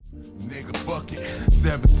nigga, fuck it.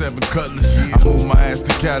 7-7 Cutlass. I move my ass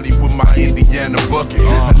to Cali with my Indiana bucket.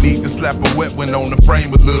 I need to slap a wet one on the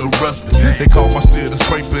frame, a little rusted. They call my shit a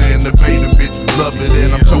scraper and the beta bitches love it.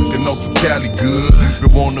 And I'm choking on some Cali good.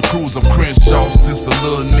 Been on the cruise, I'm Crenshaw since a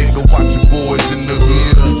little nigga watching boys in the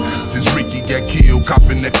hood. Since Ricky got killed,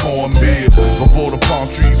 copping that cornmeal. Before the palm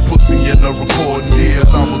trees, pussy in a recording deal.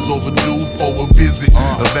 I was overdue for a visit.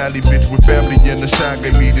 A valley bitch with family in the shot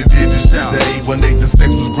gave me the digits. The 818, the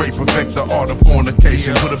sex was great, perfect the art of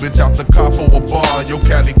fornication. Put a bitch out the car for a bar, yo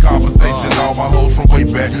Cali conversation. All my hoes from way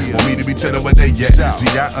back want me to be chillin' where they at.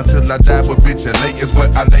 G.I. until I die, but bitch, LA is where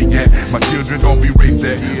I lay at. My children gon' be raised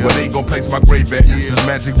at, where they gon' place my grave at. Since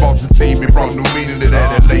Magic bought the team, it brought new meaning to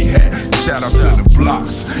that LA hat. Shout out to the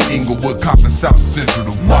blocks, Inglewood, Compton, South Central,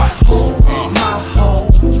 the Watts.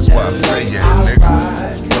 That's why I stay at, nigga.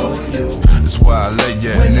 That's why I lay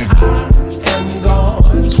at, nigga.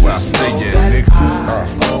 That's why I stay at, nigga.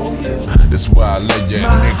 That's why I lay at,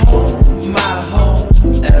 nigga. My home,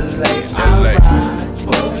 LA, I ride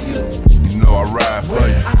for you. You know I ride for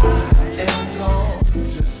you.